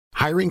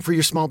Hiring for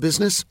your small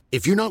business?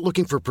 If you're not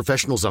looking for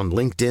professionals on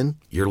LinkedIn,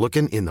 you're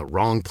looking in the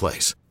wrong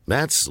place.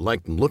 That's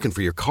like looking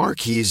for your car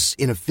keys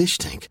in a fish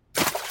tank.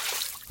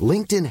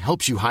 LinkedIn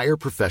helps you hire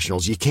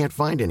professionals you can't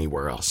find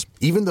anywhere else,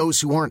 even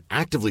those who aren't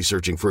actively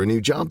searching for a new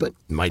job but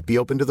might be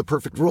open to the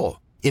perfect role.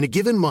 In a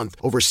given month,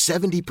 over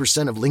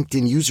 70% of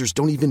LinkedIn users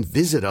don't even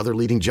visit other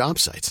leading job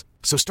sites.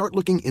 So start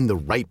looking in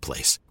the right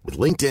place. With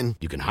LinkedIn,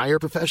 you can hire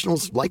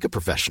professionals like a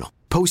professional.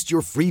 Post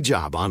your free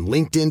job on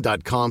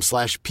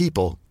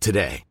linkedin.com/people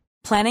today.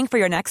 Planning for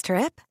your next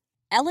trip?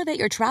 Elevate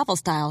your travel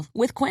style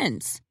with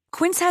Quince.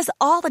 Quince has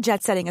all the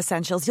jet-setting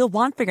essentials you'll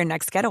want for your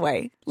next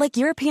getaway,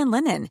 like European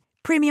linen,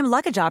 premium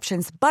luggage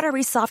options,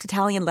 buttery soft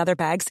Italian leather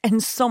bags,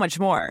 and so much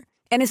more.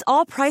 And is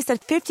all priced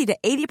at 50 to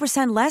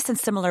 80% less than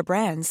similar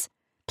brands.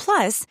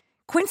 Plus,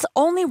 Quince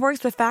only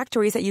works with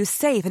factories that use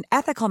safe and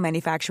ethical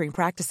manufacturing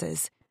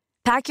practices.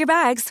 Pack your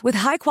bags with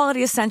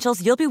high-quality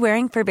essentials you'll be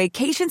wearing for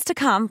vacations to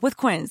come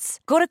with Quince.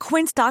 Go to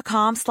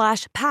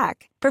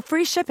quince.com/pack for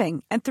free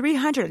shipping and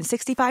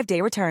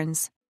 365-day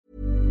returns.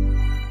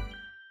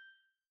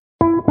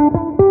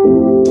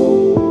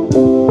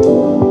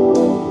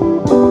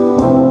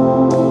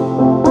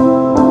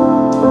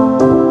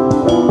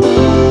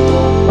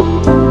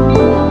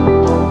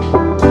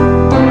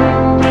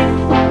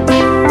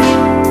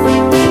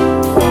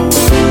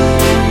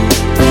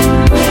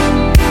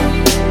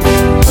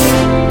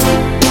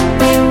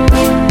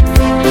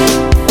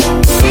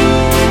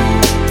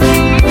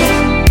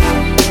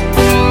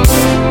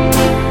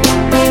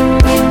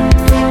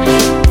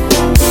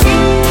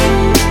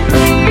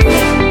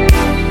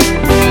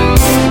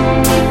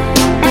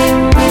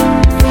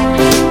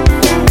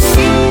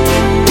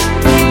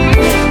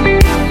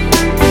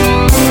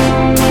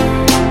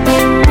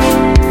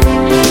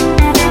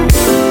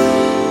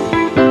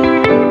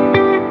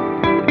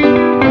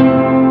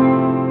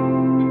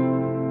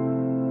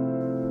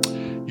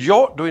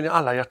 Ja, då är ni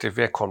alla hjärtligt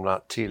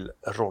välkomna till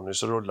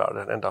Ronnys rullar,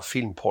 den enda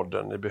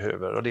filmpodden ni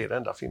behöver, och det är den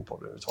enda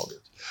filmpodden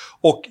överhuvudtaget.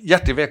 Och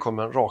hjärtligt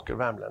välkommen Rakel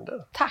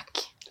Värmländer.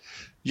 Tack.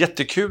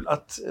 Jättekul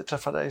att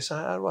träffa dig så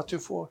här och att du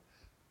får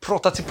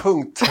prata till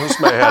punkt hos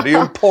mig här. Det är ju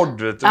en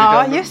podd, vet du.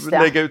 Ja, vi just kan det.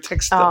 lägga ut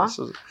texten. Ja,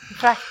 så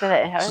frakta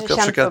dig. Jag ska jag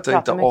försöka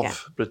inte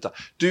avbryta.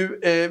 Du,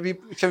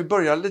 ska vi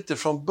börja lite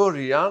från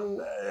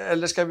början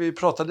eller ska vi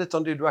prata lite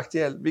om det du är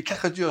aktuell? Vi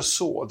kanske inte gör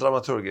så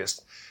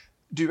dramaturgiskt.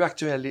 Du är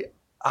aktuell i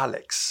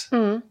Alex.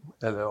 Mm.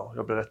 Eller ja,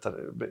 jag blir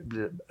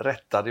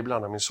rättad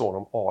ibland av min son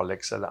om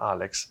Alex eller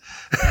Alex.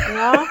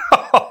 Ja.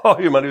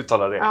 Hur man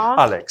uttalar det. Ja.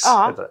 Alex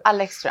heter det.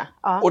 Alex tror jag.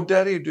 Ja. Och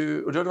där är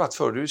du, och det har du varit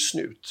för, du är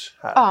snut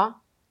här.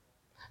 Ja.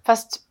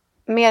 Fast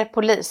mer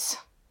polis.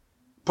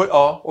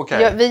 Ja,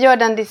 okej. Vi gör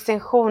den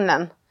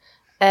distinktionen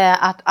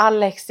att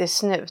Alex är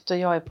snut och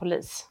jag är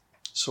polis.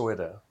 Så är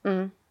det.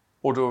 Mm.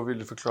 Och då vill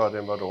du förklara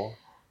det vad då?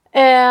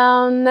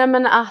 Nej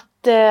men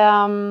att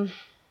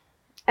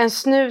en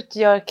snut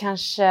gör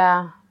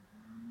kanske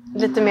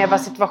lite mer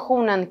vad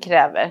situationen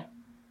kräver.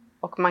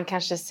 Och man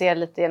kanske ser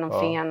lite genom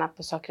fingrarna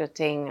på saker och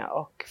ting.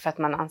 Och för att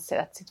man anser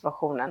att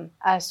situationen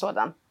är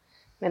sådan.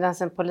 Medan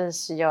en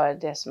polis gör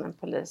det som en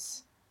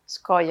polis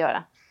ska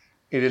göra.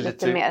 Är det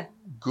lite mer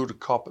good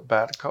cop,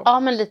 bad cop? Ja,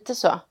 men lite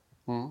så.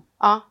 Mm.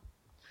 Ja.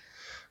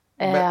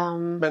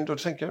 Men då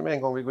tänker jag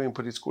en gång vi går in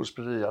på ditt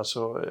skådespeleri.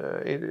 Alltså,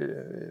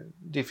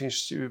 det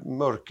finns ju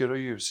mörker och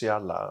ljus i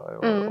alla.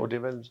 Och det är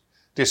väl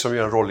det som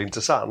gör en roll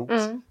intressant.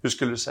 Hur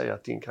skulle du säga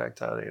att din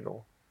karaktär är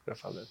då? I det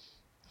fallet?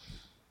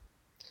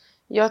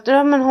 Jag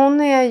tror, men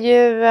hon är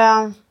ju...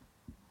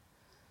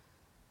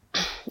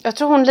 jag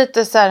tror hon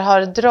lite så här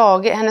har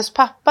dragit... Hennes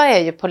pappa är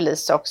ju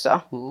polis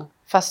också. Mm.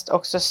 Fast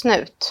också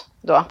snut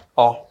då.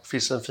 Ja,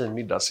 finns en fin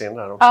middagsscen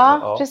där också.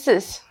 Ja,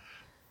 precis.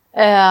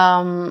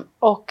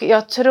 Och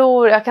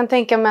jag kan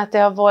tänka mig att det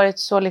har varit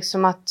så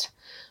liksom att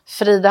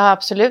Frida har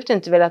absolut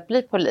inte velat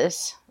bli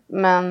polis.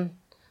 Men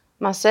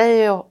man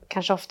säger ju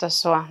kanske ofta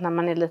så när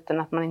man är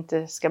liten att man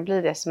inte ska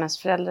bli det som ens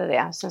föräldrar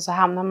är. Sen så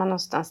hamnar man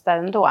någonstans där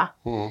ändå,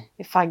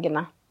 i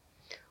faggorna.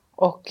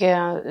 Och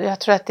jag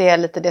tror att det är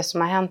lite det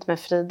som har hänt med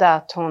Frida.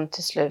 Att hon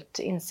till slut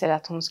inser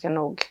att hon ska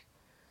nog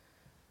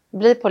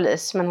bli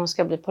polis. Men hon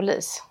ska bli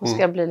polis. Hon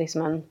ska bli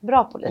liksom en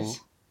bra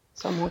polis.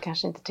 Som hon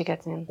kanske inte tycker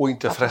att hon... Och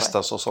inte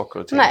frestas av saker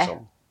och ting.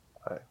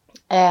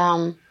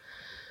 Nej.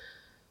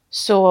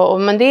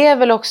 Men det är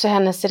väl också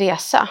hennes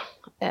resa.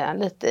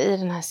 Lite i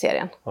den här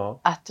serien. Ja.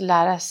 Att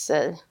lära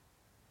sig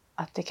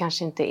att det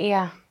kanske inte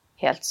är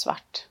helt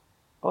svart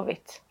och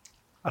vitt.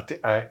 Att det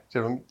är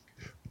de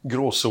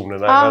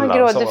gråzonerna emellan.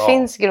 Ja, det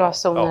finns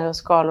gråzoner och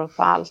skalor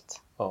på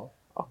allt. Ja.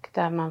 Och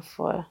där man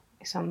får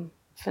liksom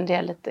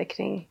fundera lite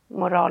kring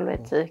moral och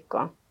etik.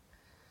 Och,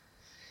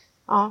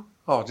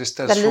 det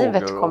ställs där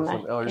livet frågor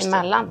kommer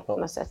emellan på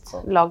något sätt.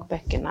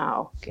 Lagböckerna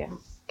och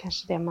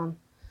kanske det man...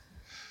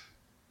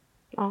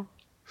 Ja.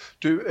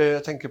 Du,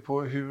 jag tänker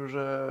på hur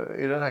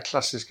är det här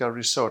klassiska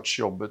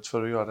researchjobbet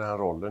för att göra den här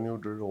rollen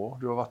gjorde du då?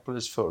 Du har varit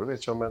polis förr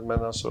vet jag, men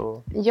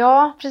alltså...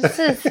 Ja,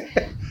 precis.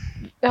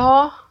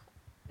 Ja,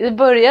 det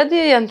började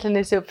ju egentligen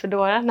i Se upp för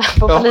dårarna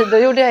på polis. Då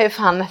gjorde jag ju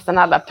fan nästan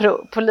alla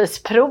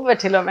polisprover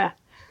till och med.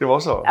 Det var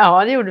så?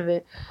 Ja, det gjorde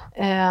vi.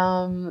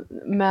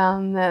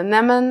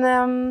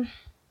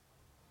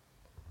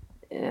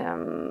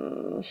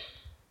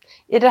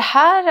 I det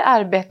här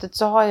arbetet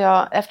så har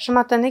jag, eftersom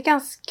att den är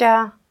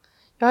ganska...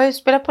 Jag har ju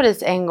spelat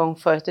polis en gång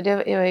förut och det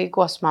var i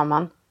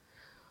Gåsmamman.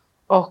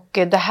 Och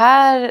det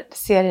här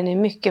serien är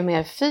mycket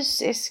mer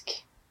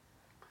fysisk.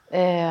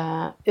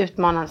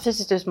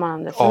 Fysiskt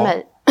utmanande för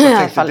mig.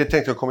 Det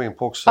tänkte jag komma in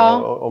på också.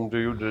 Om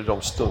du gjorde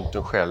de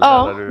stunten själv.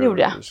 Ja, när du, det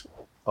gjorde jag.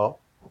 Ja.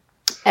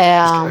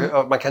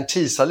 Man kan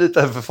teasa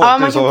lite för folk man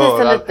kan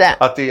teasa lite.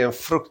 Att det är en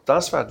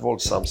fruktansvärt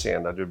våldsam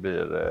scen när du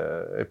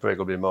är på väg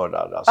att bli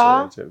mördad. Alltså,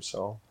 i ett hus,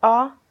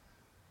 ja.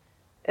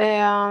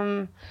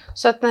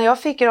 Så att när jag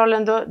fick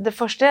rollen då, det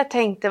första jag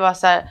tänkte var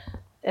så här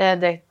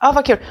direkt,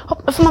 vad kul,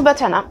 hopp, då får man börja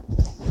träna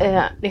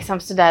liksom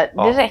sådär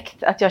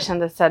direkt, att jag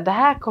kände så här, det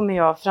här kommer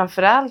jag,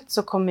 framförallt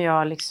så kommer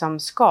jag liksom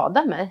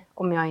skada mig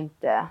om jag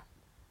inte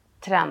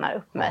tränar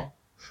upp mig.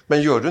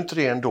 Men gör du inte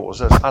det ändå?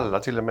 Så att alla,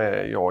 till och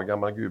med jag,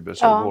 gammal gubbe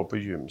som går på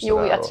gym.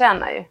 Jo, jag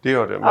tränar ju. Det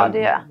gör du? Men, det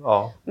gör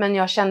jag. Men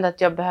jag kände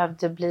att jag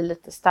behövde bli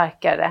lite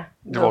starkare.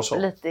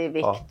 Lite i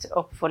vikt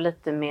och få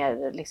lite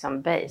mer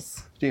liksom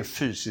base. Det är en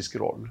fysisk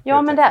roll.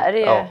 Ja, men det är det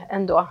ju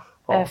ändå.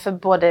 För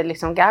både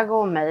liksom Gago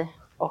och mig.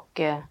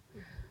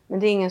 Men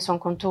det är ingen sån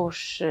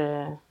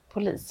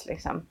kontorspolis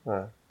liksom.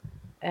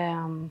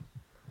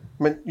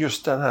 Men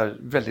just den här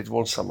väldigt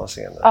våldsamma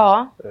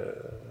scenen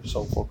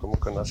som folk kommer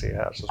kunna se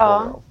här så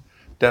småningom.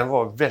 Den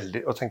var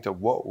väldigt, jag tänkte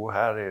wow,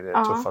 här är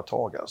det tuffa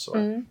tag alltså.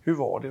 Hur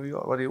var det att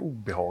göra? Var det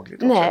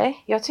obehagligt också?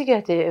 Nej, jag tycker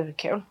att det är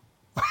urkul.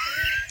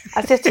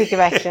 Alltså jag tycker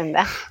verkligen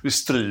det. Du är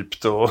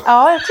strypt och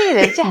ja, jag tycker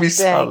det är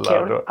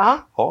jättekul. Ja,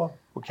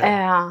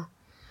 okej.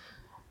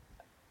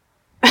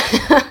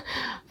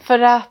 För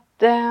att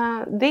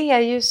det är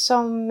ju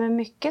som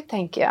mycket,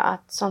 tänker jag,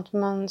 att sånt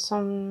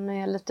som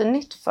är lite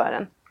nytt för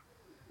en.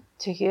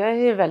 Tycker jag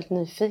är väldigt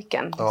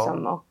nyfiken.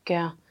 Liksom. Och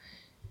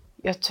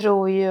jag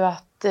tror ju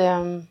att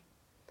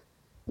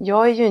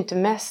jag är ju inte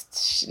mest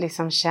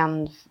liksom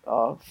känd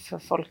för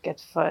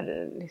folket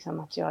för liksom,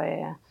 att jag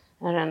är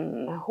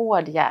en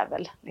hård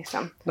jävel.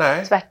 Liksom.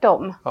 Nej.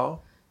 Tvärtom. Ja.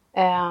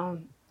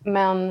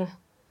 Men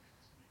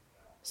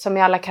som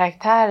i alla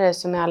karaktärer,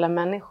 som i alla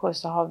människor,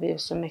 så har vi ju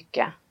så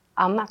mycket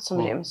annat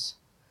som ryms.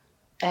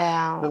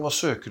 Men vad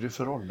söker du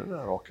för roller där,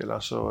 Rakel?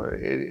 Alltså,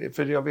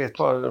 för jag vet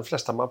bara, de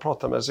flesta man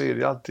pratar med så är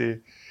det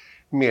alltid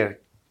mer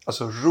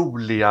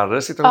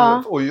roligare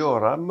situationer att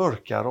göra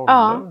mörka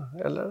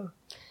roller, eller?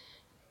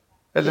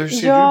 Eller hur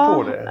ser du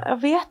på det?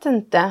 Jag vet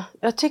inte.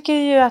 Jag tycker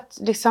ju att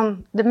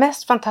liksom, det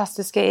mest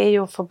fantastiska är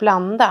ju att få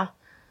blanda.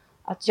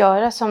 Att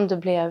göra som det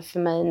blev för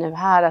mig nu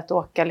här, att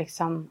åka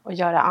liksom och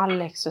göra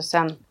Alex, och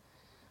sen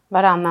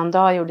varannan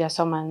dag gjorde jag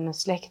Sommaren med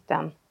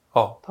släkten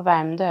på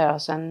Värmdö,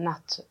 och sen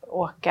natt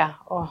åka,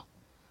 och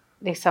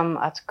liksom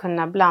att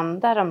kunna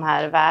blanda de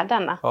här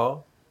världarna.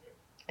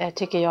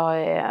 Tycker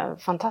jag är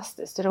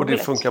fantastiskt roligt. Och det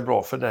funkar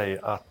bra för dig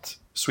att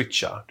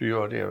switcha? Du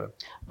gör det?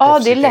 Ja,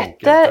 det är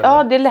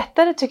lättare, det är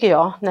lättare tycker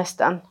jag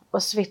nästan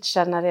att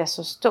switcha när det är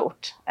så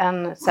stort.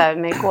 Än så här,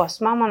 med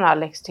Gåsmamman och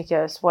Alex tycker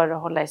jag är svårare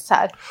att hålla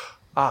isär.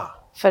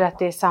 För att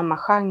det är samma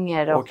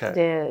genre, och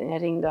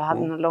jag ringde och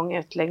hade en lång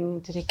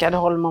utläggning till Rickard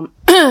Holm om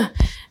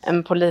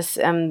en polis,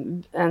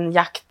 en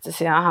jakt,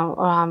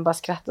 och han bara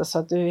skrattade och sa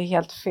att du är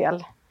helt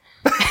fel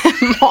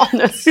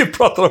manus. Vi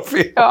pratar om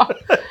fel. Ja,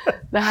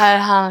 det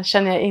här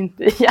känner jag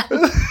inte igen.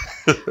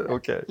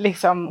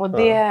 Liksom, och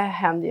det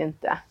händer ju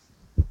inte.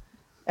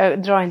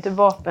 Jag drar inte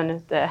vapen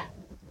ute.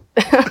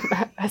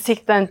 Jag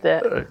siktar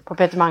inte på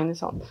Peter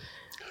Magnusson.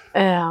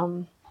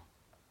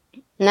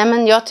 Nej,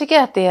 men jag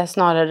tycker att det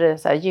snarare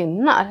så här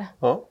gynnar.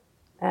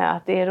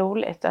 Att det är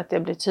roligt, att det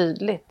blir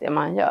tydligt det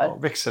man gör.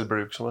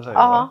 Växelbruk som man säger.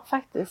 Ja,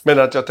 faktiskt. Men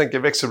att jag tänker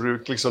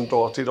växelbruk liksom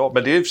dag till dag.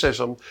 Men det är i och för sig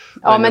som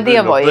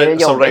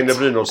Rainer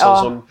Brynolfsson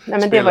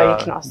som det var ju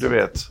knasigt. Du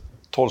vet,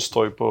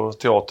 Tolstoj på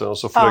teatern, och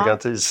så flög han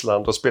till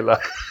Island och spelade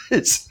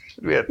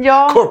du vet,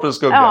 Korpens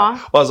skugga.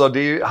 Och alltså,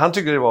 han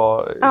tycker det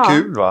var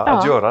kul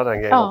att göra den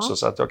grejen också.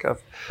 Så att jag kan,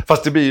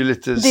 fast det blir ju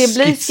lite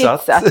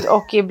skitsat.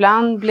 Och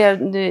ibland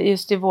blev det,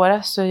 just i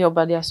våras så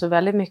jobbade jag så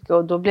väldigt mycket,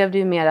 och då blev det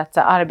ju mer att så,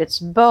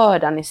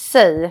 arbetsbördan i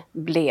sig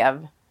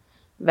blev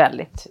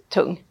väldigt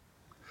tung.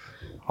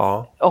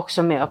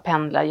 Också med att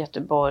pendla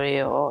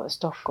Göteborg och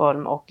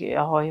Stockholm, och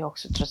jag har ju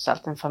också trots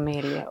allt en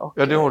familj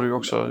och det har du ju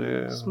också.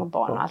 Små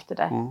barn och allt det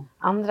där.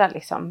 Andra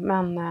liksom.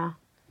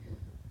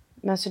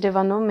 Men så det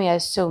var nog mer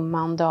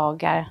summan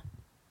dagar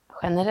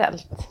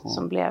generellt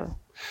som blev.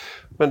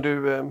 Men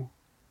du,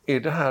 är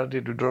det här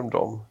det du drömde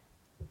om?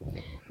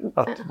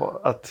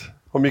 Att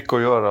ha mycket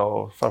att göra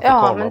och framför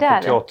kameran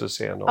på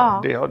teaterscen? Och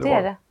det har det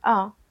varit. Det.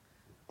 Ja,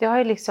 det har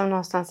ju liksom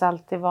någonstans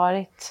alltid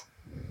varit.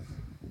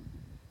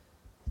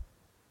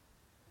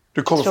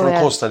 Du kommer från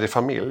en konstnärlig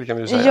familj, kan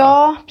vi säga.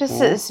 Ja,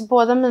 precis.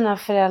 Båda mina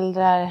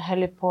föräldrar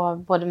höll på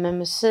både med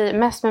musik,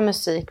 mest med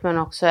musik, men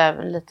också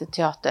även lite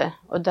teater.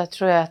 Och där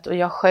tror jag och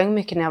jag sjöng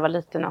mycket när jag var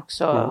liten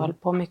också, och höll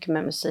på mycket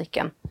med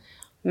musiken.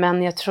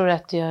 Men jag tror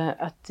att det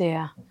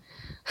är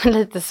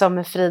lite som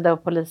med Frida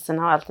och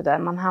poliserna och allt det där.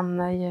 Man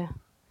hamnar ju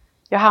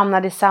jag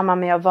hamnade i samma,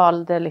 men jag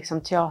valde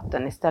liksom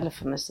teatern istället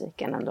för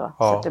musiken ändå.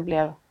 Ja. Så att det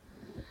blev...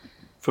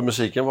 För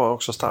musiken var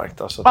också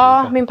starkt. Alltså,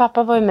 Ja, min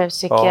pappa var ju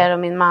musiker och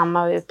min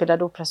mamma var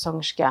utbildad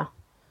operasångerska.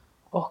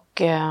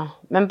 Och,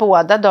 men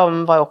båda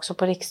de var också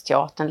på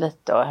Riksteatern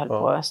lite och höll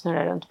på att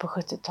snurra runt på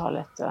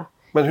 70-talet.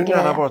 Men hur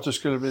nära var att du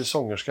skulle bli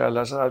sångerska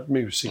eller så här,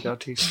 musiker,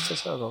 artist?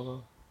 Så här, då?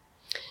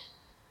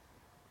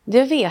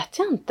 Det vet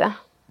jag inte.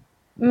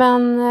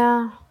 Men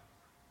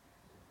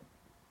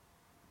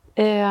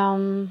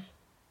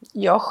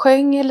jag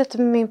sjöng lite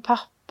med min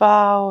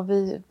pappa och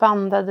vi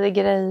bandade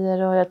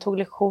grejer och jag tog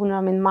lektioner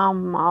av min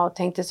mamma och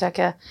tänkte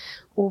söka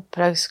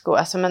operahögskola.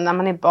 Alltså, men när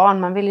man är barn,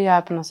 man vill ju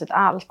göra på något sätt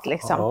allt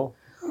liksom. Och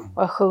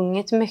jag har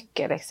sjungit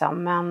mycket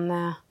liksom, men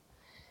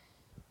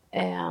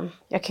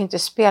jag kan inte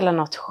spela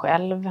något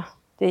själv.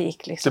 Det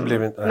gick liksom. Det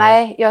blev inte,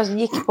 nej, jag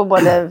gick på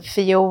både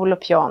fiol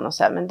och piano och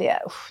så här, men det,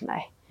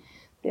 nej.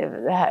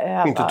 Det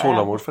här, inte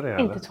tålamod för det?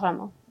 Inte eller?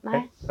 tålamod,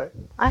 nej.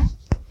 Nej.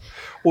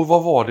 Och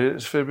vad var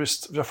det, för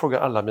jag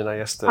frågar alla mina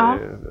gäster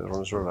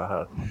Ronny Rullar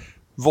här.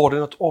 Var det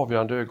något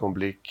avgörande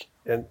ögonblick,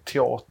 en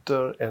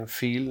teater, en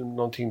film,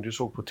 någonting du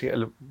såg på tv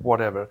eller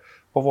whatever.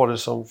 Vad var det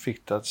som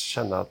fick dig att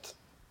känna att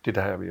det är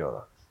det här jag vill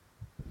göra?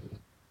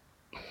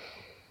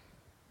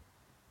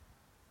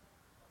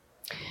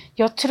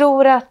 Jag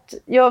tror att,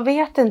 jag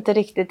vet inte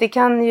riktigt, det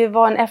kan ju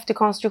vara en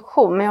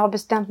efterkonstruktion, men jag har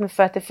bestämt mig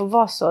för att det får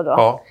vara så då.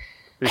 Ja,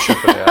 vi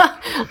köper det.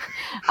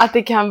 Att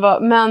det kan vara,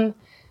 men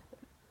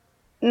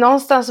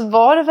någonstans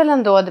var det väl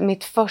ändå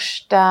mitt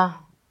första,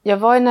 jag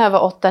var ju när jag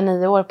var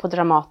 8-9 år på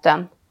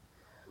Dramaten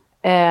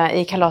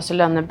i Kalas i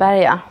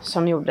Lönneberga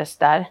som gjordes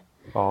där.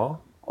 Ja.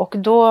 Och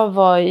då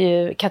var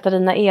ju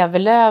Katarina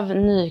Evelöv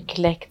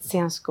nykläckt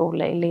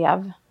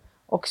scenskoleelev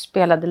och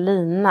spelade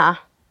Lina.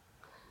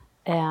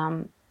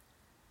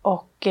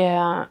 Och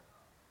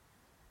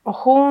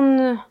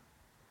hon,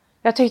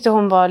 jag tyckte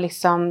hon var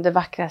liksom det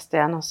vackraste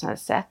jag någonsin hade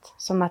sett.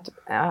 Som att,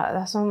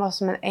 alltså hon var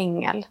som en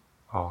ängel.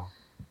 Ja.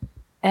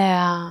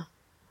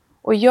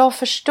 Och jag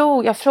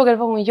frågade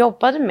vad hon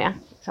jobbade med.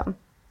 Liksom.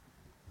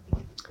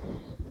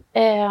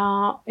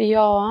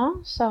 Ja,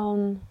 sa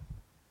hon.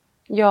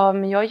 Ja,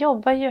 men jag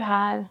jobbar ju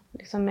här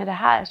liksom med det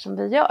här som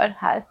vi gör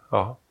här.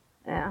 Ja.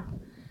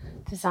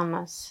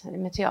 Tillsammans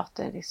med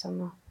teater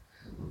liksom.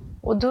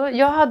 Och då,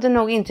 jag hade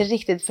nog inte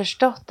riktigt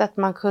förstått att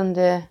man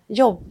kunde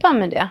jobba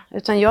med det.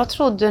 Utan jag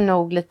trodde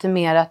nog lite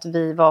mer att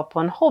vi var på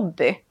en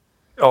hobby.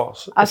 Ja,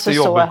 alltså efter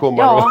jobbet går man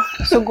ja,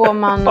 så går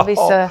man och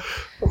vissa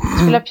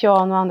spelar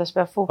piano och andra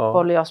spelar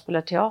fotboll och jag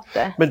spelar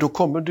teater. Men då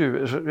kommer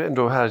du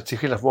ändå här, till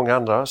skillnad från många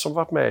andra som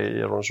varit med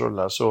i Ronny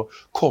Rullar, så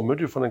kommer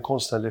du från en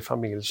konstnärlig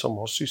familj som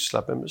har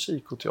sysslat med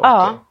musik och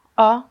teater.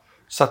 Ja.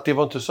 Så att det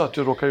var inte så att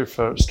du råkade ut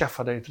för att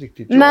skaffa dig ett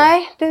riktigt jobb?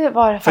 Nej, det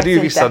var det faktiskt inte. För det är ju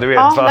vissa du vet,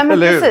 va? va? Nej, men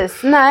eller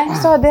precis. Hur? Nej,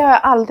 så det har jag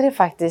aldrig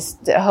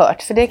faktiskt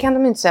hört. För det kan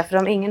de inte säga,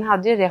 för ingen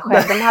hade ju det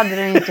själv. De hade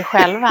det inte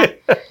själva.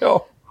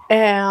 Ja.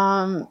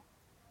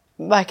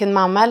 Varken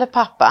mamma eller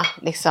pappa.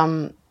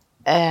 Liksom.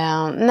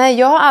 Nej,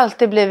 jag har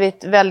alltid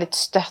blivit väldigt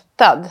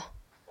stöttad,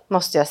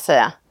 måste jag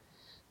säga,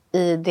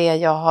 i det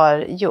jag har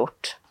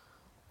gjort.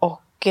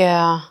 Och...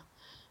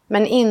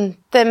 Men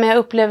jag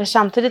upplever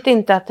samtidigt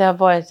inte att det har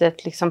varit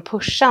ett liksom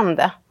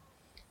pushande.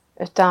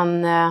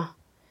 Utan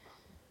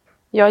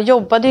jag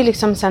jobbade ju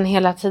liksom sen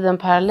hela tiden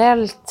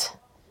parallellt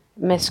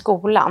med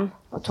skolan.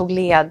 Och tog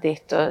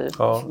ledigt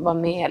och var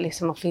med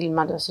liksom och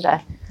filmade och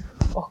sådär.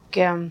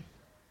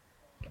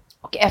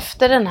 Och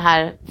efter den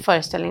här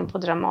föreställningen på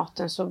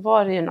Dramaten så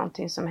var det ju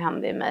någonting som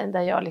hände i mig.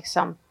 Där jag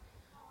liksom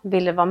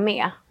ville vara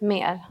med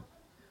mer.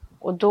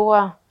 Och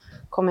då...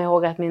 kommer jag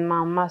ihåg att min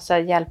mamma sa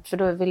hjälp, för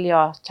då ville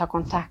jag ta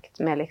kontakt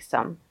med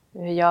liksom,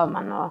 hur gör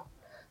man, och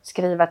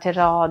skriva till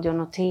radion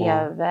och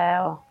tv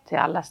och till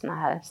alla såna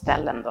här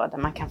ställen då där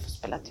man kan få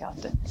spela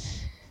teater.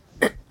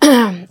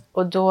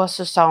 Och då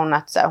så sa hon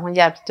att hon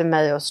hjälpte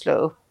mig att slå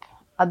upp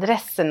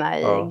adresserna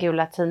i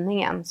Gula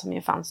tidningen som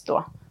ju fanns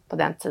då på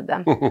den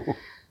tiden.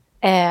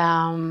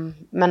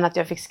 Men att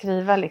jag fick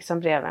skriva liksom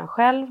breven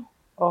själv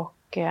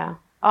och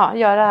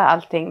göra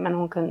allting, men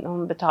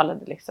hon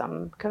betalade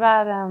liksom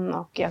kuverten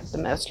och hjälpte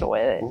mig att slå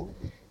i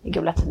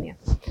Gula tidningen.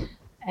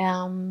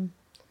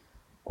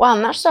 Och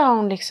annars så har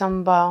hon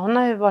liksom hon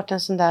har ju varit en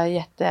sån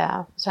där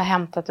så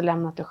hämtat och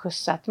lämnat och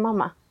skjutsat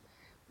mamma.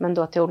 Men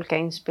då till olika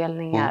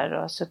inspelningar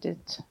och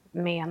suttit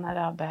med när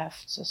det har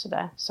behövts och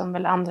sådär. Som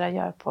väl andra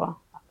gör på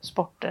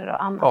sporter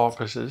och annat. Ja,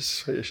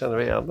 precis. Jag känner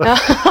igen.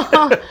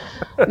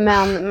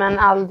 men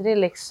aldrig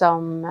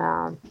liksom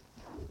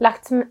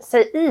lagt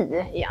sig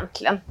i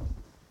egentligen.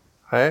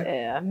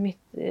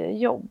 Mitt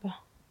jobb.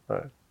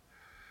 Nej.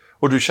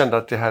 Och du kände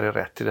att det här är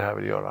rätt, i det här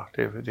vill göra?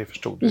 Det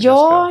förstod du?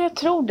 Ja, jag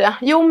tror det.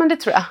 Jo, men det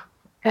tror jag.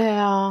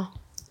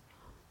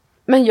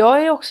 Men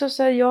jag är också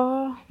så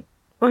här,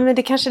 men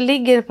det kanske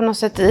ligger på något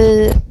sätt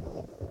i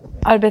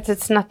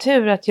arbetets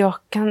natur att jag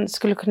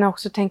skulle kunna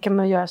också tänka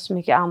mig att göra så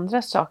mycket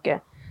andra saker.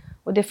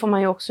 Och det får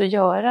man ju också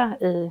göra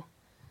i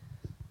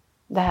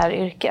det här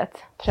yrket.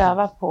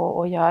 Pröva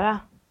på att göra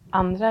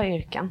andra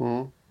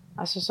yrken.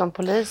 Alltså som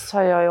polis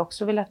har jag ju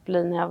också velat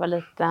bli när jag var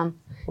liten.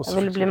 Jag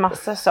ville bli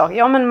massa saker.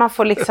 Ja, men man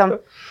får liksom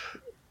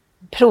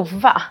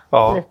prova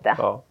lite.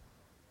 Ja.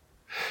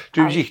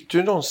 Gick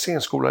du någon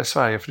scenskola i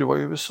Sverige? För du var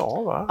i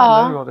USA, va? Ja.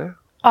 Eller hur var det?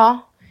 Ja,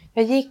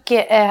 jag gick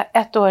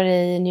 1 år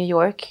i New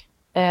York.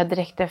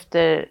 Direkt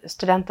efter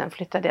studenten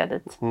flyttade jag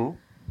dit.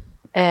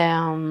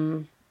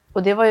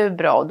 Och det var ju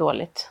bra och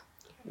dåligt.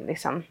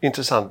 Liksom.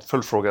 Intressant,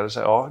 fullfrågade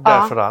sig. Ja,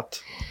 därför att?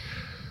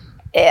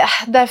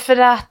 Därför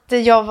att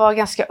jag var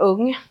ganska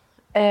ung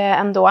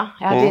ändå.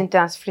 Jag hade inte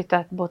ens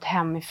bott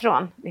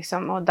hemifrån.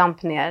 Liksom, och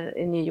damp ner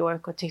i New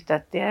York och tyckte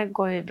att det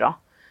går ju bra.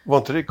 Var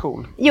inte det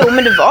cool? Jo,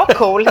 men det var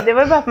cool. Det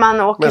var ju bara att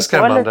man åker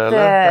på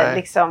lite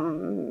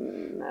liksom,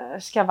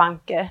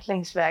 skavanker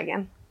längs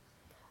vägen.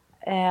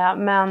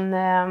 Men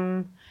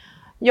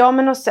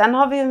och sen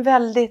har vi en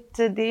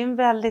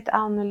väldigt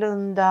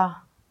annorlunda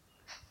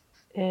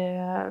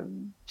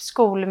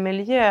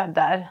skolmiljö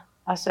där.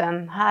 Alltså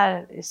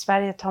här i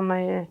Sverige tar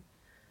man ju,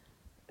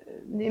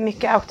 det är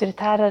mycket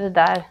auktoritärare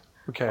där.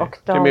 Okay. Och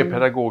det är mer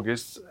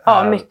pedagogiskt?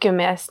 Ja, mycket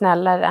mer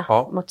snällare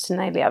mot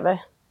sina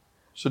elever.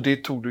 Så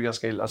det tog du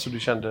ganska illa? Alltså du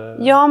kände...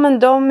 Ja, men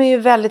de är ju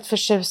väldigt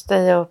förtjusta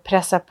i att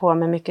pressa på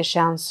med mycket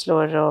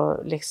känslor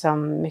och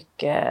liksom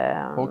mycket...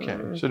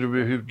 Okej, så du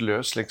blev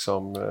hudlös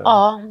liksom?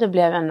 Ja, det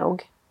blev jag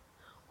nog.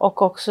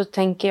 Och också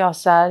tänker jag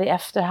så här i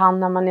efterhand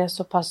när man är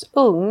så pass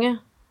ung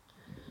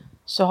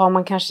så har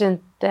man kanske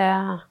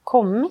inte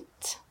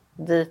kommit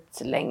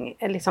dit länge,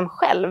 liksom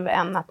själv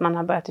än att man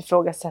har börjat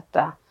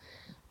ifrågasätta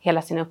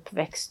hela sin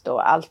uppväxt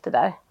och allt det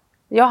där.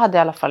 Jag hade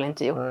i alla fall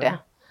inte gjort det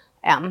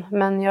än,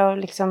 men jag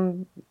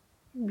liksom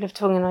blev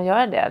tvungen att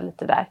göra det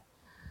lite där.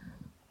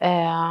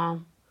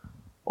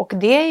 Och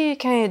det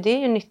är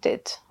ju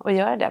nyttigt att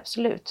göra det,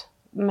 absolut.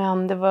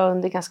 Men det var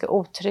under ganska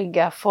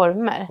otrygga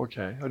former.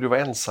 Okej, och du var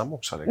ensam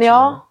också? Liksom.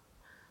 Ja.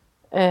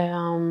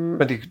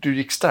 Men du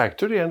gick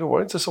starkt ur det ändå, var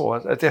det inte så?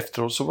 Att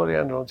efteråt så var det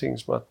ändå någonting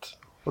som att...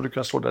 Och du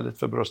kan slå dig lite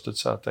för bröstet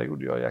så att det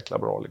gjorde jag jäkla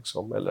bra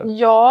liksom, eller?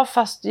 Ja,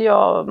 fast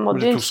jag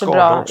mådde inte så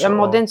bra. Också, jag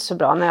mådde inte så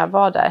bra när jag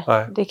var där.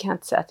 Nej. Det kan jag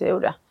inte säga att jag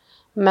gjorde.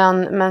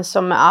 Men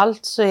som med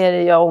allt så är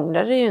det, jag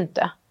ångrar det ju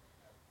inte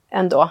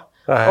ändå.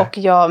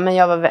 Men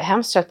jag var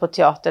hemskt trött på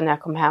teatern när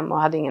jag kom hem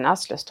och hade ingen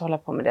alls lust att hålla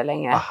på med det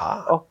längre.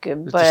 Aha, och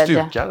lite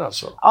stukad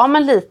alltså? Ja,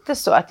 men lite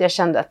så att jag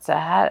kände att så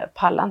här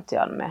pallar inte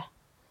jag med.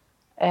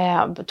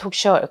 Tog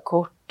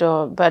körkort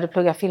och började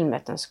plugga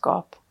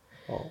filmvetenskap.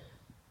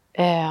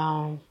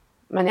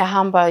 Men jag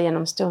hann bara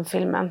genom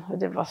stumfilmen och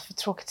det var för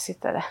tråkigt att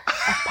sitta där.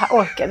 Jag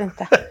orkade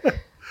inte.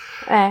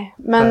 Nej,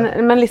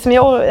 men liksom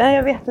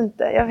jag vet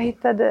inte.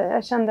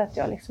 Jag kände att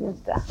jag liksom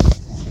inte...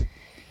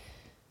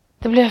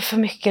 Det blev för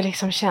mycket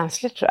liksom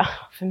känsligt tror jag.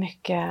 För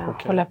mycket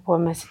hålla på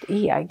med sitt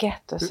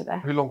eget och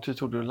sådär. Hur lång tid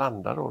tog du att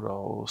landa då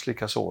och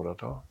slicka såret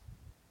då?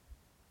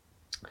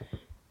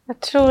 Jag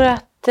tror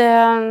att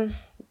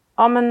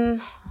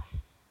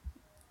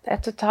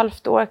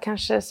 1,5 år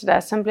kanske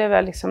sådär. Sen blev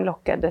jag liksom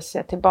lockades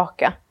jag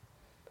tillbaka.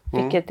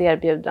 Fick ett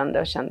erbjudande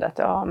och kände att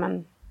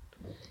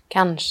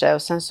kanske.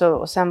 Och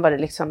sen var det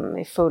liksom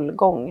i full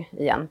gång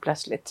igen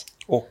plötsligt.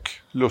 Och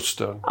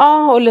lusten?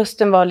 Ja, och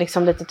lusten var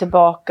liksom lite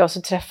tillbaka. Och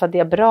så träffade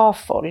jag bra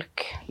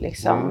folk.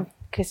 Liksom.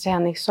 Christer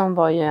Henriksson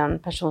var ju en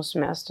person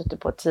som jag stötte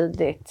på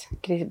tidigt.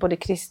 Både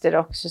Christer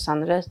och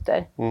Susanne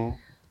Reuter.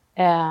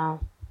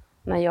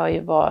 När jag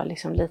ju var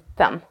liksom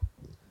liten.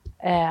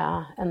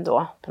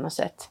 Ändå på något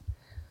sätt.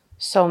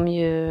 Som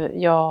ju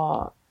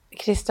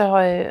Christer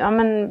har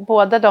ju,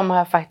 båda de har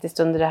jag faktiskt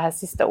under det här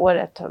sista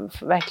året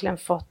verkligen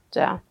fått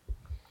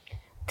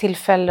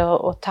tillfälle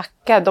att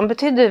tacka. De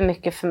betydde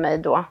mycket för mig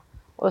då.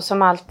 Och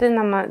som alltid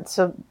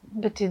så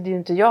betyder ju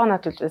inte jag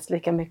naturligtvis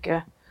lika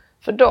mycket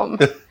för dem.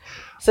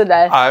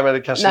 Sådär. Nej, men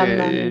det kanske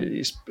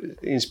är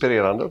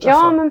inspirerande att träffa.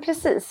 Ja, men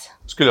precis.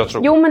 Skulle jag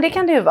tro. Jo, men det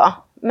kan det ju vara.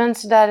 Men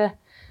sådär,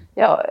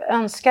 jag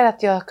önskar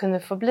att jag kunde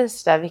få bli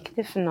sådär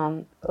viktig för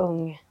någon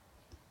ung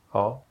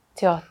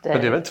teater.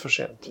 Men det är väl inte för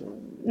sent?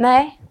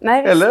 Nej,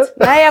 visst. Eller?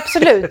 Nej,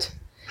 absolut.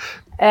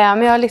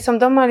 Men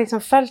de har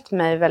liksom följt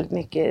mig väldigt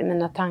mycket i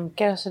mina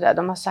tankar och sådär.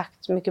 De har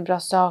sagt mycket bra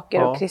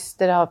saker och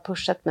Christer har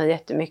pushat mig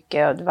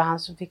jättemycket. Och det var han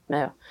som fick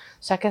mig att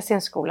söka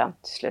scenskolan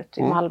till slut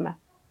i Malmö.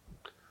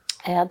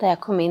 Där jag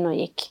kom in och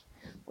gick.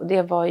 Och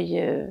det var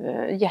ju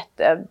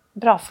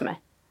jättebra för mig.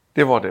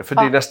 Det var det, för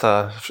det är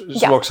nästa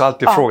som också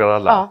alltid frågar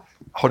alla. Ja.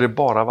 Har det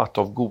bara varit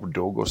av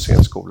godo att gå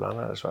scenskolan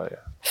här i Sverige?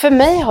 För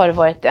mig har det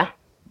varit det.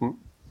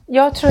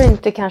 Jag tror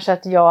inte kanske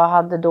att jag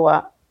hade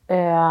då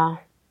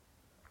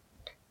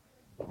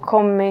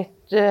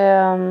kommit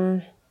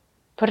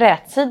på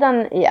rätt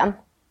sidan igen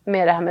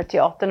med det här med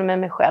teatern och med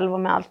mig själv och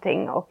med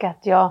allting. Och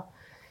att jag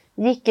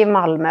gick i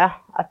Malmö,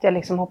 att jag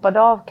liksom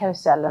hoppade av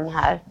karusellen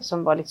här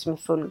som var liksom i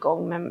full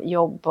gång med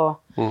jobb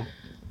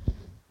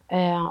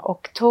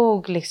och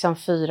tog liksom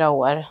 4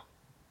 år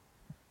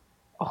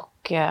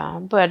och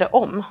började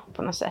om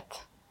på något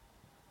sätt.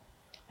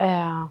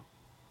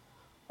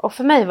 Och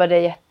för mig var det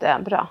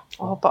jättebra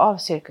att hoppa av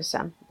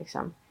cirkusen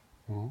liksom,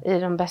 i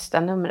de bästa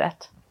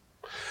numret.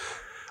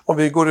 Om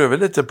vi går över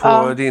lite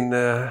på din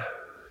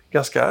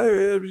ganska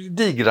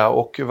digra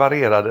och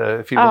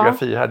varierade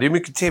filmografi här. Det är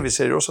mycket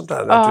tv-serier och sånt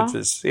där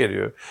naturligtvis är det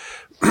ju.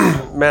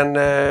 Men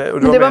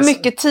det var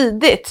mycket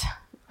tidigt.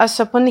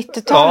 Alltså på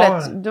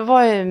 90-talet, då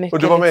var ju mycket... Och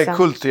du var med liksom... i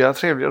kultiga,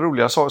 trevliga,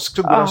 roliga saker.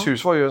 Klubbornas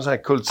hus var ju en sån här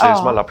kultserie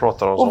som alla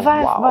pratar om. Och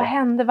vad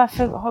hände?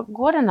 Varför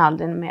går den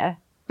aldrig mer?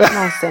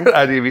 Någonsin?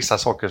 Nej, det är vissa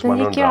saker som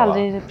man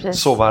undrar.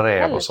 Sova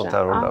räv och sånt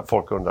där.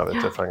 Folk undrar, vet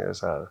du,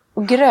 så här.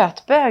 Och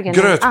Grötbögen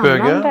är en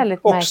annan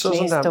väldigt märklig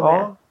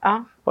historia.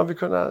 Man vill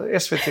kunna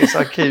SVT:s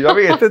arkiv. Jag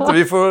vet inte,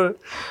 vi får...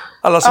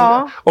 Alla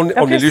som, om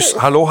ni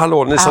lyssnar,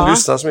 hallå, ni som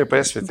lyssnar som är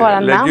på SVT,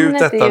 lägg ut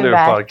detta nu på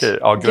arkiv.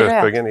 Ja,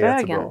 Grötbögen är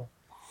jättebra.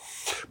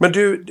 Men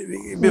du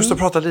just att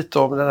prata lite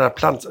om den här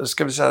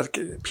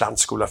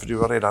plantskola, för du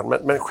var redan,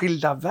 men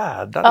Skilda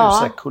världar, en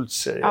sån här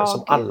kultserie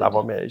som alla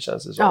var med i,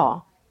 känns det som.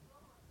 Ja.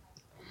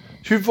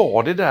 Hur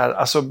var det där?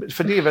 Alltså,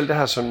 för det är väl det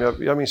här som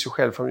jag minns ju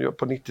själv från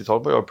på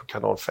 90-talet var jag på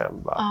kanal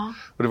 5, va?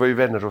 Och det var ju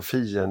Vänner och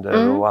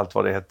fiender och allt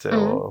vad det hette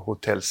och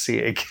Hotell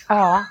Seg.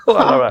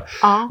 Och alla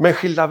men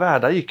Skilda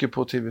världar gick ju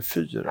på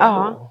TV4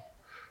 då.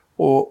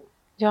 Och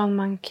Jan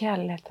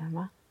Mankell hette han,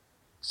 va?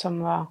 Som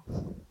var...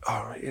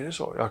 Ja, är det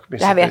så?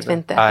 Det här vet vi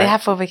inte. Det här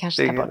får vi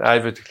kanske ta bort. Nej,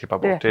 vi vill inte klippa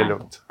bort. Det är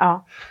lugnt.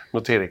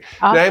 Notering.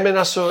 Nej, men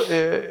alltså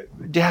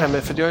det här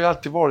med, för det har ju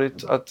alltid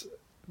varit att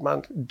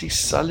man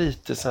dissar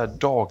lite så här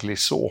daglig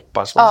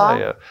såpa, som man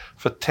säger.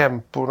 För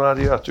temporna,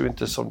 det gör att du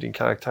inte som din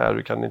karaktär,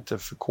 du kan inte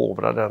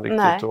förkovra den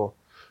riktigt. Och,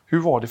 hur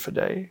var det för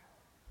dig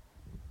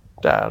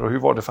där, och hur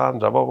var det för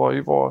andra?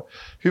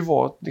 Hur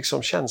var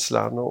liksom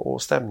känslan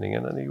och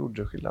stämningen när ni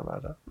gjorde Skilda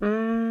världar?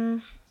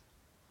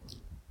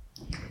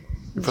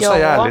 Du får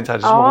säga ärligt här,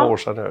 det är så många år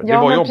sedan nu. Det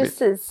var jobbigt.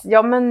 Precis.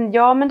 Ja,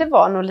 men det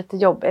var nog lite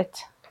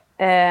jobbigt.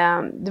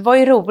 Det var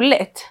ju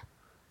roligt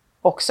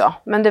också.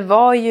 Men det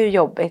var ju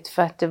jobbigt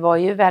för att det var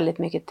ju väldigt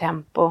mycket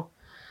tempo.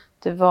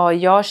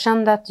 Jag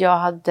kände att jag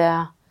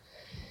hade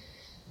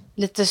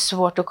lite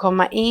svårt att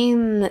komma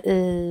in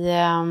i...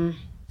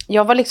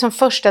 jag var liksom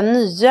första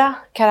nya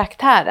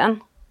karaktären.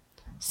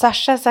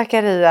 Sasha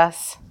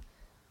Zacharias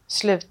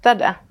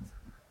slutade.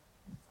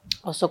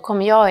 Och så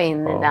kom jag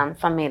in i den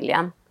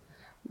familjen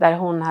där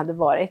hon hade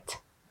varit.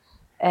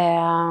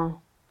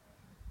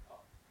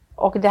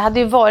 Och det hade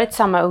ju varit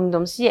samma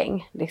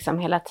ungdomsgäng liksom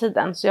hela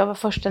tiden. Så jag var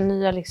första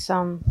nya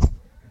liksom.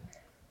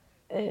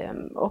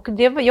 Och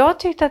jag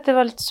tyckte att det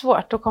var lite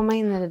svårt att komma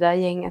in i det där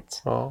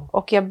gänget.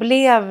 Och jag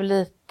blev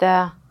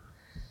lite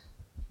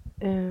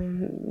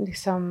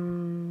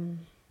liksom...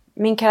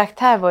 Min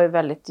karaktär var ju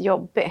väldigt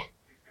jobbig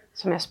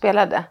som jag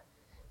spelade.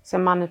 Så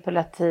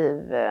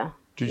manipulativ...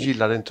 Du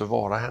gillade inte att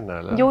vara henne,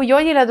 eller? Jo,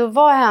 jag gillade att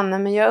vara henne,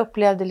 men jag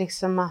upplevde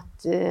liksom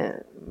att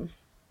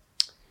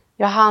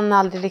jag hann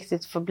aldrig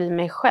riktigt få bli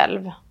mig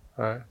själv.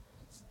 Nej.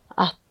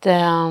 Att det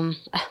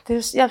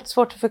är jävligt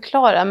svårt att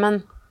förklara,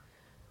 men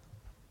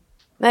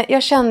nej,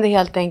 jag kände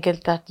helt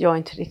enkelt att jag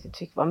inte riktigt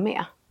fick vara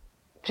med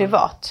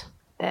privat,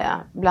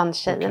 bland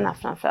tjejerna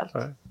framförallt.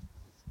 Nej.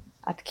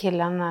 Att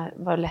killarna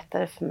var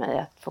lättare för mig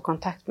att få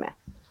kontakt med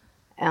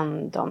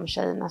än de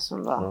tjejerna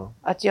som var...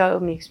 Att jag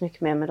umgicks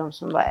mycket mer med de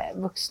som var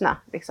vuxna,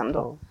 liksom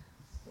då.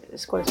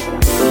 Skådespelare.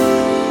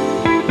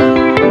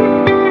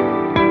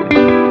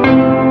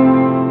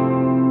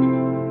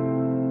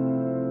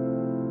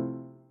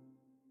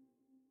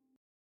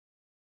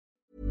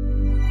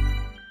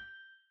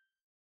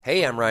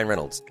 Hey, I'm Ryan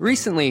Reynolds.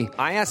 Recently,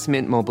 I asked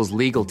Mint Mobile's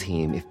legal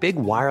team if big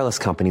wireless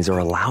companies are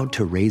allowed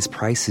to raise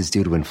prices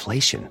due to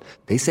inflation.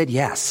 They said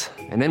yes.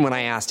 And then when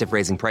I asked if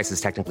raising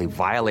prices technically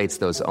violates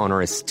those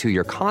onerous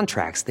two-year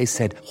contracts, they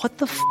said, "What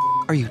the f***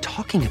 are you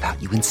talking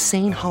about, you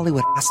insane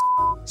Hollywood ass?"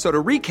 So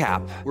to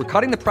recap, we're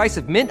cutting the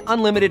price of Mint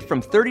Unlimited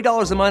from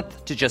 $30 a month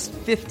to just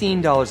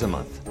 $15 a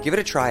month. Give it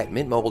a try at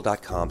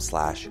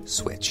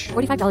mintmobile.com/switch.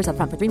 $45 up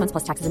front for 3 months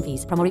plus taxes and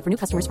fees. Promo rate for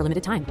new customers for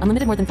limited time.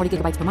 Unlimited more than 40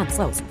 gigabytes per month.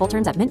 Slows full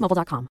terms at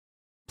mintmobile.com.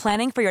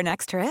 Planning for your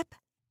next trip?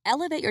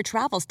 Elevate your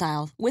travel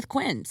style with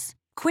Quince.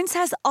 Quince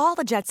has all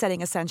the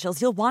jet-setting essentials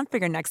you'll want for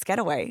your next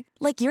getaway,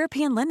 like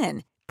European linen,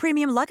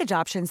 premium luggage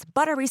options,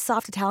 buttery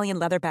soft Italian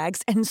leather bags,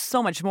 and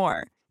so much more.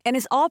 And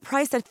is all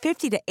priced at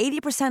 50 to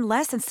 80%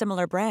 less than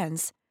similar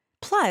brands.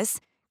 Plus,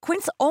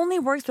 Quince only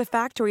works with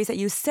factories that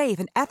use safe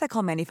and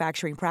ethical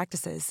manufacturing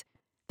practices.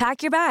 Pack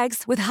your bags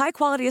with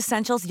high-quality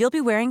essentials you'll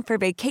be wearing for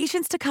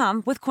vacations to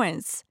come with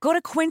Quince. Go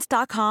to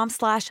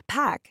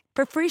quince.com/pack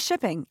for free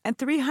shipping and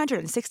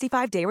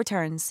 365-day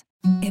returns.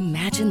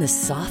 Imagine the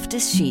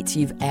softest sheets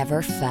you've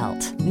ever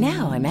felt.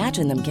 Now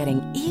imagine them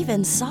getting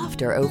even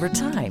softer over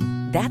time.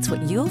 That's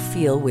what you'll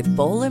feel with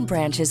Boll &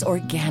 Branch's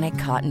organic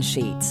cotton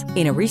sheets.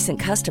 In a recent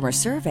customer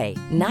survey,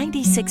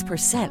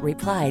 96%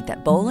 replied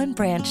that Boll &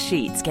 Branch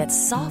sheets get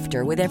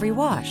softer with every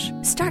wash.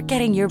 Start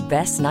getting your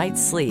best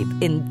night's sleep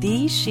in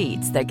these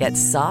sheets that get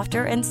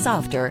softer and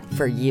softer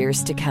for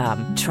years to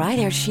come. Try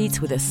their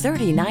sheets with a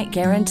 30-night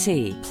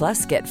guarantee.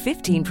 Plus, get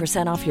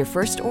 15% off your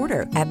first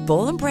order at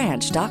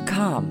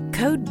bollandbranch.com.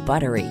 Code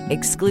BUTTERY.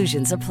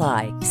 Exclusions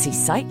apply. See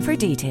site for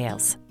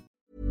details.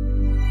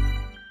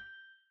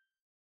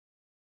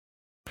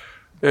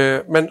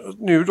 Men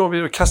nu då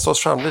vi kastar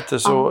oss fram lite,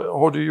 så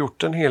har du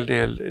gjort en hel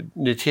del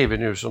i tv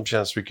nu som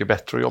känns mycket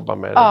bättre att jobba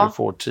med. Där du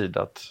får tid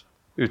att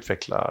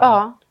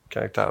utveckla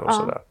karaktärer och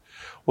sådär.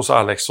 Och så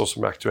Alex då,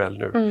 som är aktuell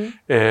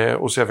nu.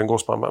 Och så även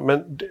Gåsmamma.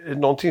 Men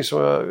någonting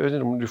som jag vet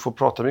inte om du får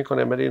prata mycket om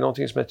det, men det är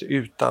någonting som heter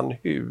Utan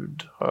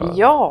hud.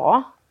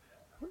 Ja.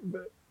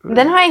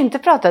 Den har jag inte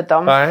pratat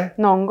om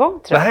någon gång,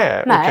 tror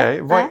jag.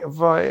 Nej,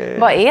 okej.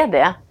 Vad är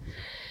det?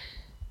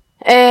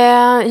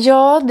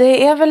 Ja,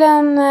 det är väl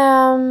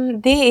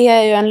det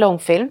är ju en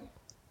långfilm.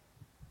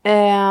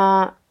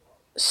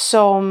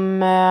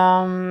 Som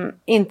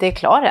inte är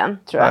klar än,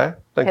 tror jag. Nej,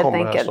 den helt kommer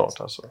enkelt. här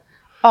snart alltså.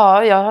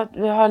 Ja,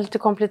 jag har lite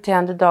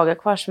kompletterande dagar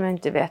kvar som jag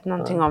inte vet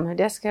någonting om hur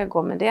det ska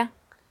gå med det.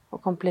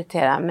 Och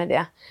komplettera med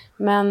det.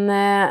 Men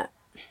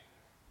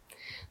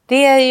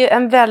det är ju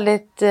en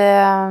väldigt...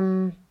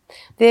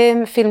 det är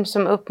en film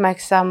som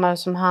uppmärksammar,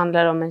 som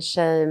handlar om en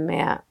tjej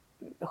med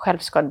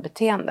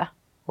självskadebeteende.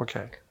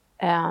 Okej.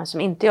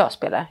 Som inte jag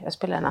spelar. Jag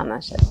spelar en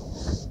annan tjej.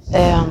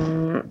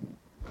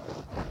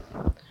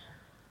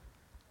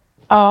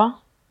 Ja.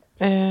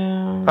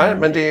 Nej,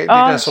 men det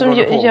är den som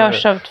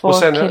görs av två och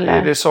sen killar.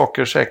 är det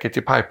saker säkert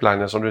i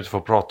pipelinen som du inte får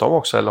prata om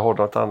också, eller har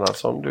du något annat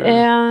som du...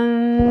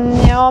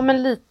 Ja,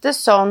 men lite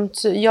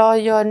sånt. Jag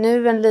gör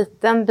nu en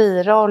liten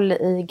biroll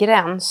i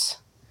Gräns.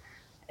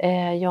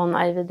 John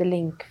Ajvide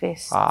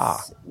Lindqvist.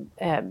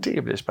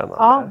 Det blir spännande.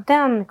 Ja,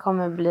 den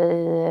kommer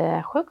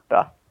bli sjukt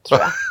bra, tror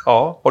jag.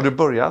 Ja, har du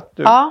börjat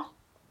nu? Ja.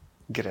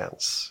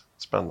 Gräns.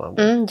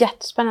 Spännande.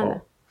 Jättespännande.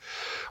 Ja.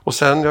 Och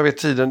sen, jag vet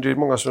tiden, det är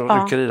många som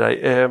rycker i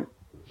dig.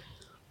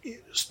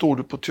 Står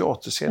du på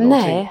teaterscen?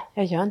 Nej,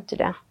 jag gör inte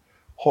det.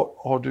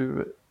 Har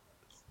du...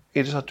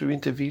 Är det så att du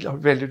inte vill?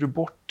 Väljer du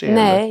bort det?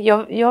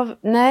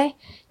 Nej,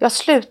 jag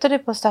slutade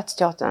på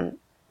Stadsteatern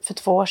för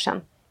 2 år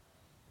sedan.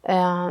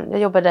 Jag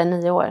jobbade där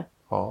 9 år.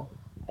 Ja.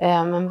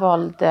 Men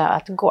valde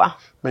att gå.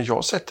 Men jag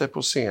har sett dig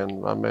på scen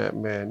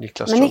med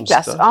Niklas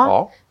Niklas,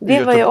 ja.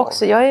 Det var ju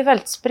också, jag är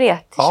väldigt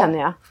spretig, känner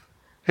jag.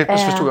 Helt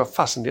plötsligt förstod jag,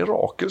 fasen det är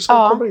Rakel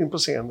som kommer in på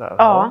scen där.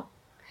 Ja.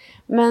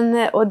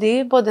 Men, och det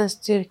är både en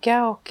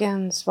styrka och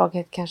en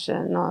svaghet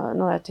kanske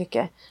några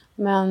tycker.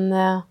 Men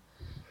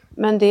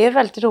det är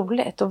väldigt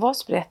roligt att vara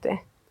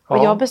spretig. Och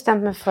jag har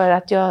bestämt mig för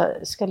att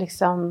jag ska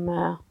liksom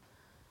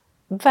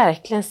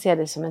verkligen se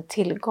det som en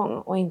tillgång.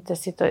 Och inte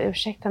sitta och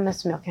ursäkta mig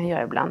som jag kan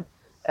göra ibland.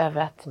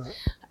 Över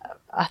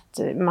att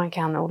man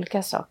kan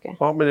olika saker.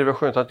 Ja, men det är väl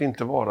skönt att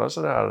inte vara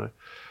sådär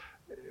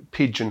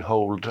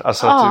pigeonholed.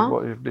 Alltså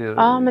att det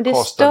blir men det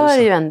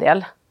stör ju en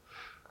del.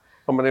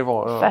 Ja, men det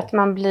var, För att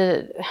man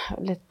blir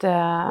lite,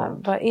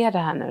 vad är det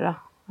här nu då?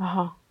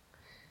 Jaha.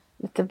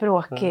 Lite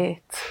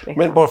bråkigt.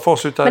 Liksom. Men bara för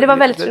oss men det var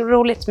väldigt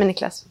roligt med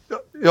Niklas.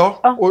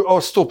 Ja.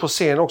 Och stå på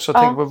scen också och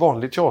tänka på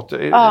vanlig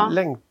teater.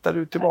 Längtar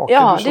du tillbaka?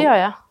 Ja, det gör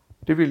jag.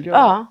 Det vill jag.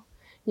 Ja.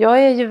 Jag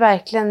är ju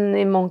verkligen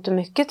i mångt och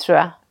mycket, tror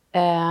jag.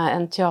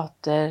 En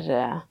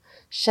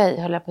teatertjej,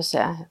 höll jag på att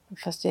säga.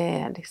 Fast jag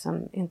är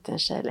liksom inte en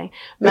tjej längre.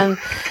 Men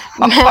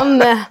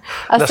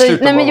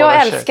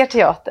jag älskar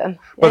teatern.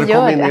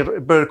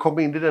 Börjar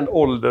komma in i den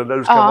åldern där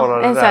du ska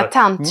vara en sån här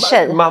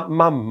tanttjej.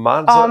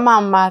 Mamma. Ja,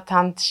 mamma,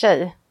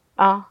 tanttjej.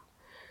 Ja.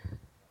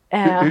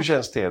 Hur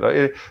känns det då?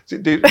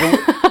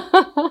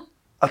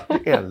 Att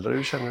bli äldre,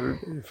 hur känner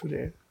du för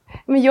det?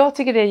 Men jag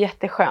tycker det är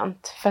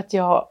jätteskönt. För att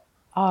jag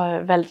har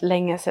väldigt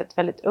länge sett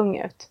väldigt ung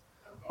ut.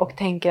 Och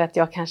tänker att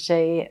jag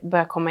kanske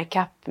börjar komma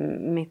ikapp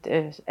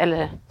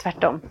eller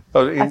tvärtom.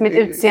 Att mitt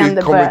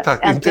utseende börjar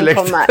äntligen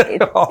komma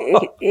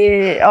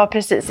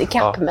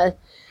ikapp mig.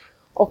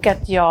 Och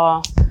att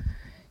jag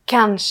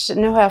kanske,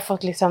 nu har jag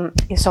fått liksom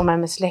i Sommar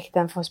med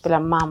släkten få spela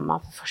mamma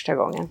för första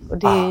gången. Och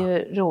det är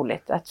ju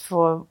roligt att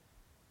få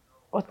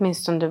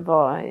åtminstone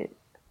vara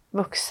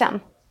vuxen.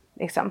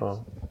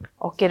 Liksom.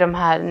 Och i de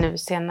här nu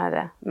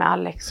senare med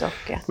Alex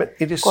och men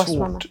är det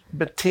svårt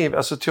med tv,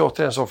 alltså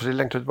teater är en sak för det är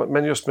längt,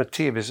 men just med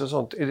tv och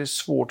sånt, är det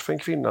svårt för en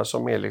kvinna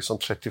som är liksom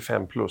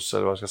 35 plus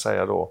eller vad man ska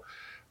säga då,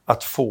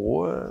 att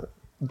få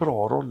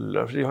bra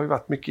roller? För det har ju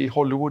varit mycket i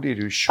Hollywood, är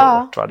det ju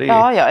kört va? Det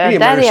är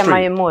där är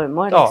man ju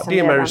mormor. Liksom, liksom, det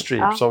är Meryl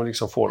Streep som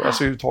liksom får,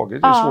 alltså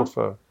överhuvudtaget det är svårt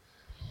för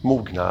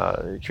mogna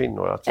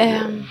kvinnor att,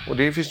 och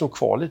det finns nog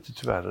kvar lite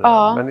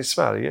tyvärr, men i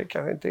Sverige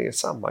kanske inte är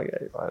samma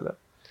grej va, eller?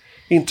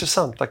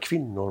 Intressanta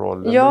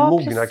kvinnoroller,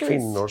 mogna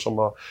kvinnor som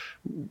har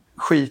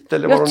skit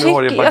eller vad de nu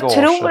har i bagaget.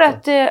 Jag tror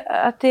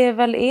att det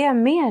väl är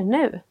mer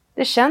nu.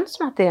 Det känns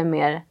som att det är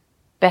mer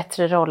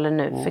bättre roller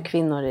nu för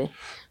kvinnor i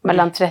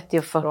mellan 30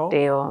 och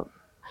 40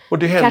 och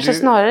det kanske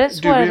snarare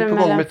svårare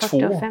mellan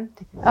 40 och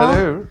 50. Eller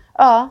hur?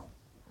 Ja.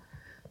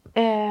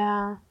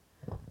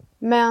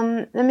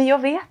 Men jag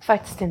vet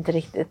faktiskt inte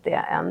riktigt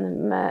det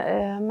än.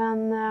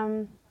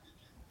 Men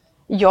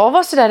jag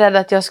var så där rädd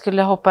att jag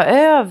skulle hoppa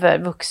över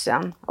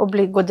vuxen och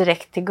gå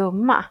direkt till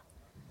gumma.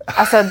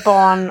 Alltså ett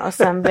barn och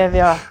sen blev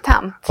jag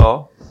tant.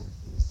 Ja.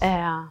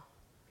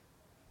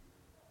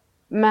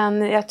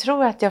 Men jag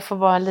tror att jag får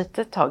vara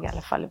lite tag i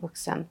alla fall i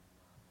vuxen.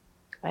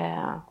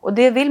 Och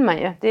det vill man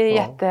ju. Det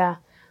är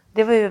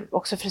det var ju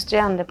också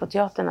frustrerande på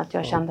teatern att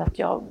jag kände att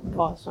jag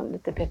var som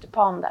lite Peter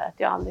Pan där. Att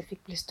jag aldrig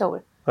fick bli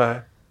stor. Nej.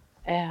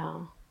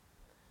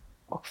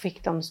 Och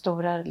fick de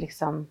stora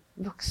liksom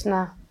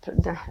vuxna,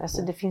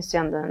 alltså det finns ju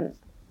ändå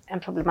en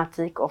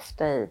problematik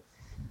ofta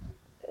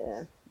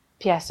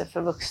pjäser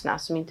för vuxna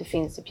som inte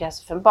finns i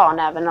pjäser för barn.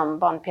 Även om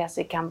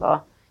barnpjäser kan vara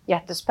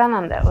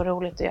jättespännande och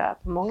roligt att göra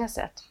på många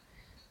sätt.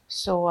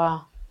 Så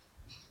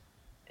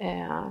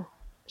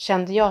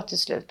kände jag till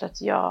slut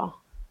att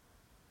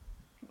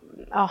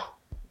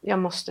jag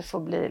måste få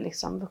bli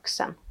liksom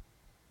vuxen.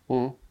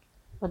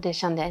 Och det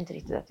kände jag inte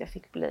riktigt att jag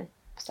fick bli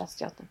på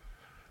Stadsteatern.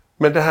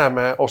 Men det här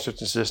med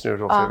avslutningsvis nu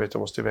då, för jag vet att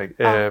jag måste iväg.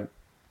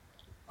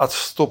 Att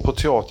stå på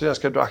teater,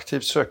 ska du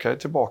aktivt söka dig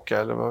tillbaka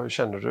eller vad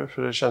känner du?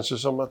 För det känns ju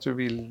som att du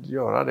vill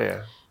göra det.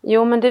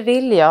 Jo, men det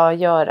vill jag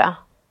göra.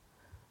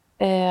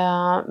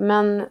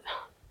 Men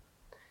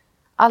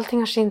allting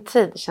har sin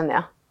tid, känner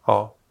jag.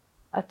 Ja.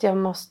 Att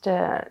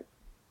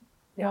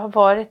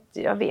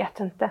jag vet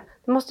inte.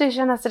 Det måste ju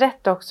kännas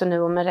rätt också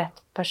nu och med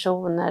rätt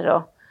personer.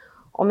 Och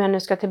om jag nu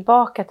ska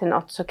tillbaka till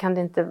något så kan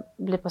det inte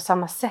bli på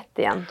samma sätt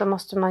igen. Då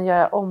måste man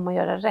göra om och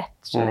göra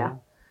rätt, känner jag.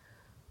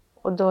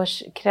 Och då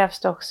krävs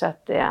det också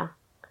att det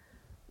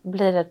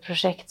blir ett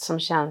projekt som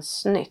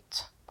känns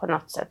nytt på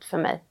något sätt för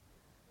mig.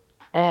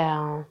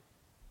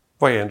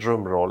 Vad är en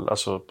drömroll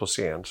alltså på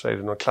scen? Så är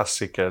det någon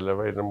klassiker eller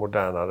vad är det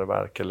modernare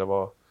verk? Eller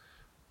vad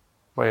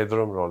är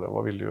drömrollen?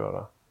 Vad vill du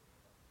göra?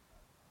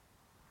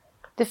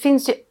 Det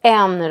finns ju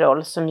en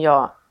roll som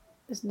jag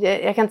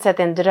kan inte säga att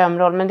det är en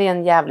drömroll, men det är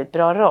en jävligt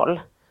bra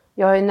roll.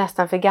 Jag är ju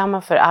nästan för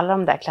gammal för alla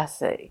de där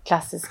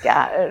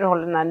klassiska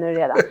rollerna nu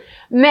redan.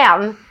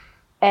 Men,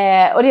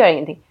 och det gör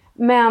ingenting.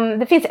 Men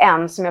det finns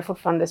en som jag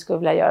fortfarande skulle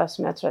vilja göra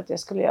som jag tror att jag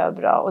skulle göra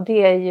bra. Och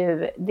det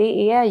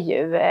är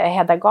ju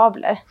Hedda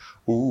Gabler.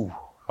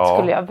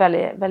 Skulle jag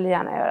väldigt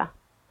gärna göra.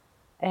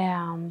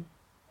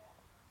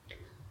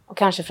 Och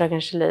kanske Fröken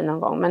Julie någon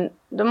gång. Men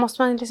då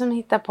måste man liksom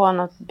hitta på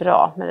något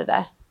bra med det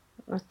där.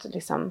 Något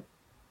liksom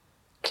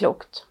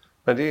klokt.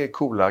 Men det är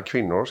coola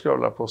kvinnor ska jag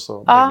hålla på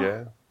så. Ja,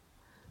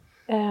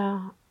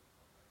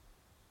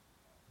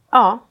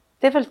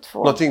 det är väl 2.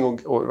 Någonting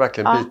att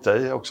verkligen bita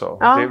i också.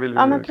 Ja, det vill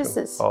men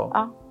precis.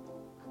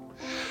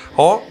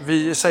 Ja,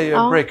 vi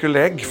säger break your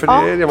leg, för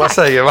det är det man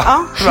säger va?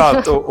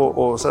 Allt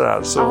och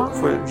sådär. Så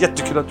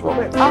jättekul att du var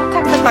med. Ja,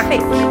 tack för att du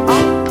fick.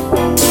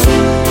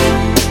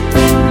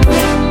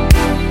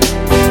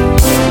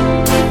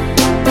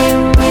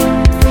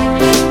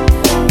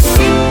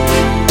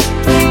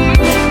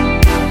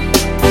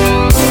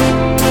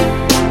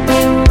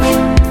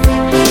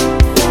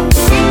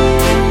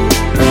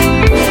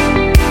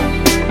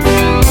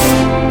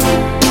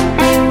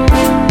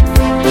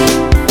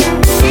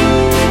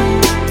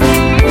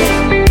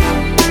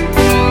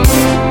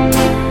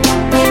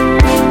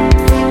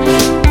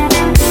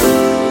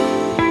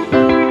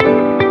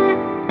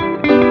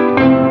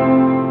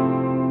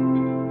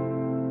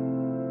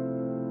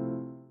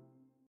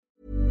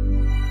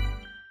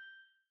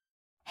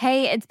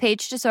 Hey, it's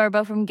Paige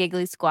DeSorbo from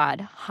Giggly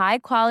Squad. High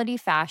quality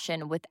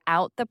fashion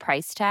without the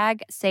price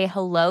tag. Say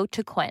hello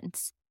to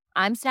Quince.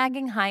 I'm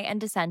snagging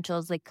high-end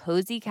essentials like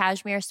cozy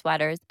cashmere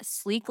sweaters,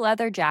 sleek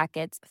leather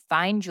jackets,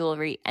 fine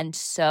jewelry, and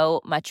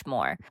so much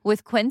more.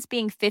 With Quince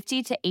being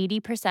 50 to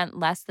 80%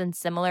 less than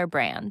similar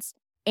brands.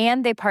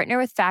 And they partner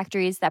with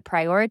factories that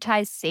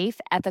prioritize safe,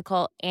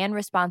 ethical, and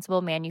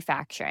responsible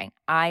manufacturing.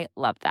 I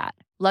love that.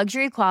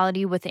 Luxury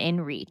quality within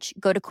reach.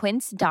 Go to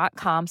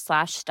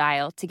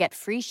quince.com/style to get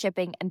free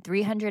shipping and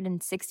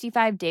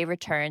 365-day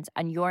returns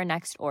on your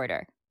next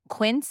order.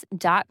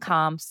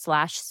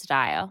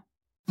 Quince.com/style.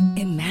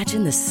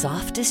 Imagine the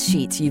softest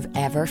sheets you've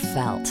ever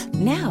felt.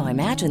 Now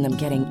imagine them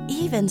getting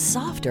even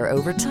softer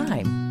over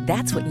time.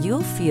 That's what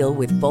you'll feel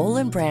with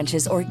Boll &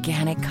 Branch's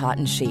organic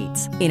cotton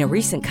sheets. In a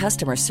recent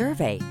customer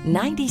survey,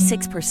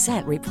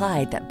 96%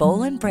 replied that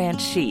Boll &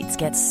 Branch sheets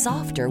get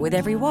softer with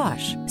every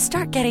wash.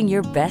 Start getting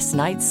your best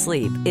night's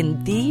sleep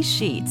in these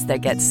sheets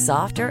that get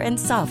softer and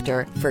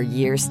softer for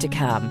years to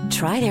come.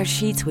 Try their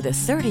sheets with a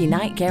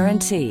 30-night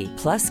guarantee.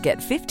 Plus, get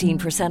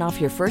 15%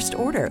 off your first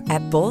order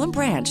at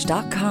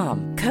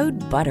bollandbranch.com. Code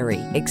BUTTERY.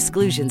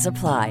 Exclusions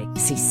apply.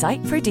 See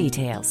site for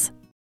details.